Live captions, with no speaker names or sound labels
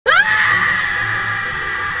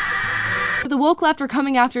the woke left are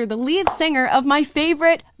coming after the lead singer of my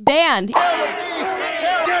favorite band.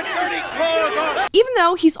 Even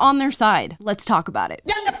though he's on their side. Let's talk about it.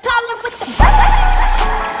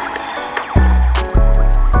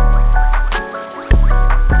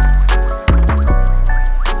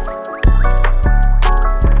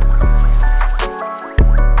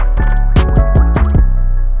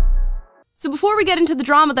 So before we get into the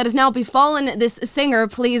drama that has now befallen this singer,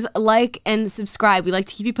 please like and subscribe. We like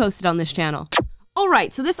to keep you posted on this channel.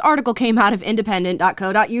 Alright, so this article came out of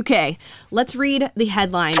independent.co.uk. Let's read the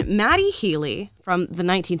headline. Matty Healy from the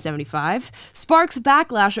 1975 sparks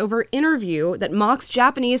backlash over interview that mocks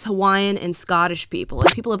Japanese, Hawaiian, and Scottish people. And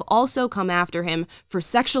people have also come after him for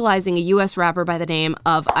sexualizing a US rapper by the name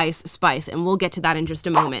of Ice Spice, and we'll get to that in just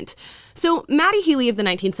a moment. So Matty Healy of the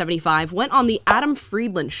 1975 went on the Adam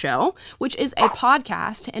Friedland Show, which is a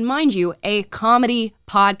podcast, and mind you, a comedy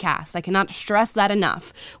podcast. I cannot stress that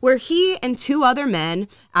enough, where he and two other men,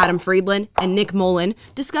 Adam Friedland and Nick Mullen,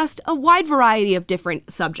 discussed a wide variety of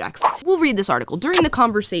different subjects. We'll read this article. During the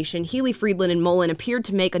conversation, Healy, Friedland, and Mullen appeared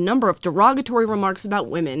to make a number of derogatory remarks about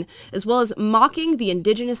women, as well as mocking the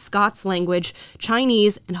indigenous Scots language,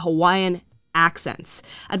 Chinese, and Hawaiian accents.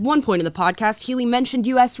 At one point in the podcast, Healy mentioned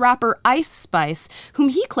US rapper Ice Spice, whom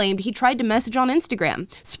he claimed he tried to message on Instagram,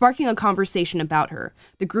 sparking a conversation about her.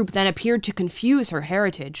 The group then appeared to confuse her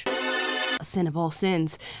heritage, a sin of all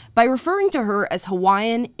sins, by referring to her as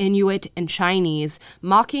Hawaiian, Inuit, and Chinese,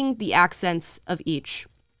 mocking the accents of each.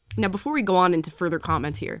 Now, before we go on into further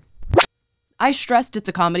comments here, I stressed it's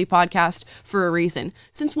a comedy podcast for a reason.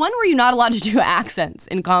 Since when were you not allowed to do accents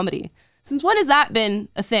in comedy? Since when has that been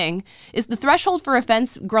a thing? Is the threshold for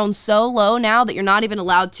offense grown so low now that you're not even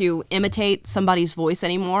allowed to imitate somebody's voice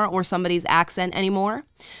anymore or somebody's accent anymore?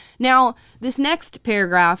 Now, this next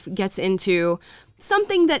paragraph gets into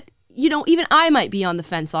something that, you know, even I might be on the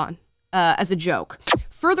fence on as a joke.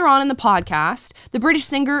 Further on in the podcast, the British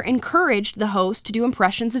singer encouraged the host to do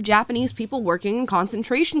impressions of Japanese people working in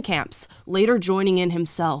concentration camps, later joining in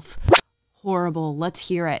himself. Horrible. Let's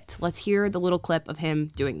hear it. Let's hear the little clip of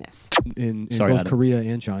him doing this. In both Adam. Korea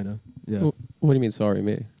and China. Yeah. What do you mean, sorry,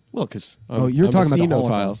 me? Well, because you're talking about the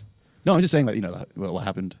Holocaust. No, I'm just saying that, you know, what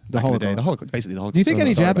happened back in the day. The Holocaust, basically the Holocaust. Do you think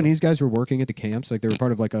any Japanese guys were working at the camps? Like they were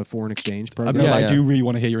part of like a foreign exchange program? I mean, I do really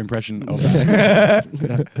want to hear your impression of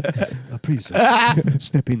that. Please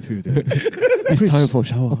step into the... It's time for a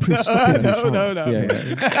shower. Please step into the shower.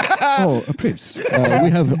 No. Oh, please. We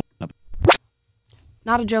have...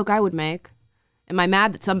 Not a joke I would make. Am I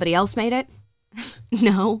mad that somebody else made it?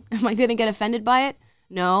 No. Am I gonna get offended by it?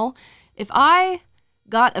 No. If I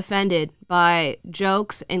got offended by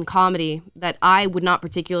jokes and comedy that I would not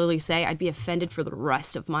particularly say, I'd be offended for the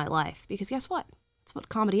rest of my life. Because guess what? That's what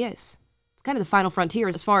comedy is. It's kind of the final frontier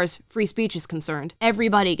as far as free speech is concerned.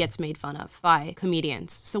 Everybody gets made fun of by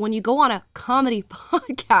comedians. So when you go on a comedy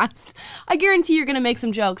podcast, I guarantee you're gonna make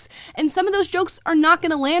some jokes. And some of those jokes are not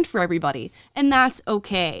gonna land for everybody. And that's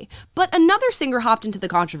okay. But another singer hopped into the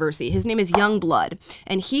controversy. His name is Youngblood.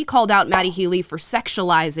 And he called out Matty Healy for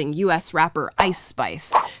sexualizing US rapper Ice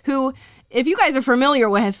Spice, who, if you guys are familiar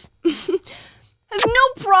with, has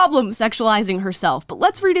no problem sexualizing herself, but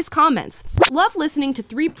let's read his comments. Love listening to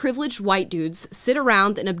three privileged white dudes sit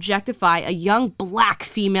around and objectify a young black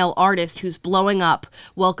female artist who's blowing up.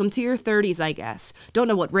 Welcome to your 30s, I guess. Don't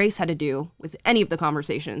know what race had to do with any of the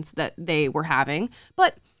conversations that they were having,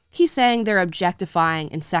 but he's saying they're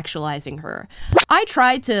objectifying and sexualizing her. I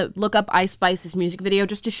tried to look up Ice Spice's music video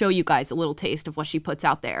just to show you guys a little taste of what she puts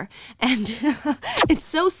out there. And it's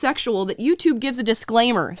so sexual that YouTube gives a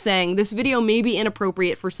disclaimer saying this video may be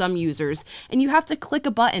inappropriate for some users, and you have to click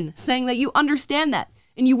a button saying that you understand that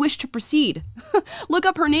and you wish to proceed. Look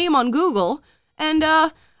up her name on Google, and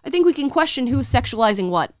I think we can question who's sexualizing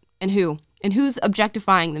what and who's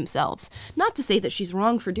objectifying themselves. Not to say that she's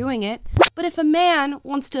wrong for doing it, but if a man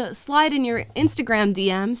wants to slide in your Instagram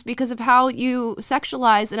DMs because of how you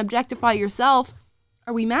sexualize and objectify yourself,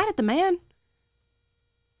 are we mad at the man?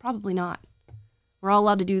 Probably not. We're all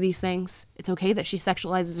allowed to do these things. It's okay that she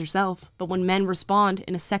sexualizes herself, but when men respond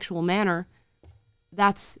in a sexual manner,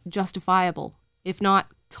 that's justifiable, if not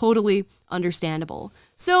totally understandable.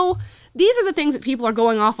 So these are the things that people are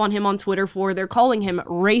going off on him on Twitter for. They're calling him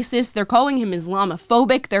racist. They're calling him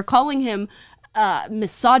Islamophobic. They're calling him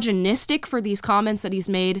misogynistic for these comments that he's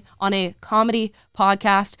made on a comedy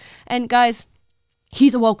podcast. And guys,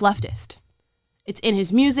 he's a woke leftist. It's in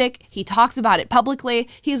his music. He talks about it publicly.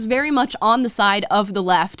 He is very much on the side of the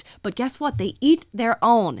left. But guess what? They eat their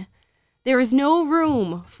own. There is no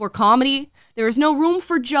room for comedy. There is no room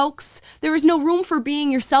for jokes. There is no room for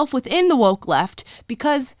being yourself within the woke left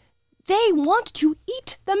because they want to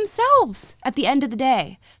eat themselves at the end of the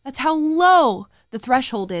day. That's how low the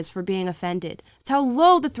threshold is for being offended. It's how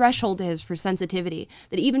low the threshold is for sensitivity,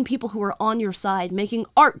 that even people who are on your side, making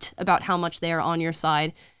art about how much they are on your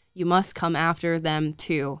side, you must come after them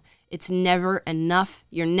too. It's never enough.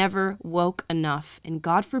 You're never woke enough. And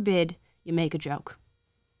God forbid you make a joke.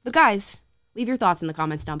 But guys, leave your thoughts in the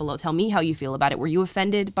comments down below. Tell me how you feel about it. Were you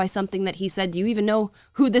offended by something that he said? Do you even know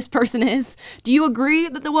who this person is? Do you agree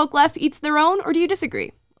that the woke left eats their own, or do you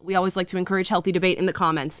disagree? We always like to encourage healthy debate in the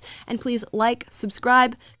comments. And please like,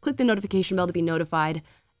 subscribe, click the notification bell to be notified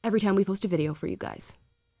every time we post a video for you guys.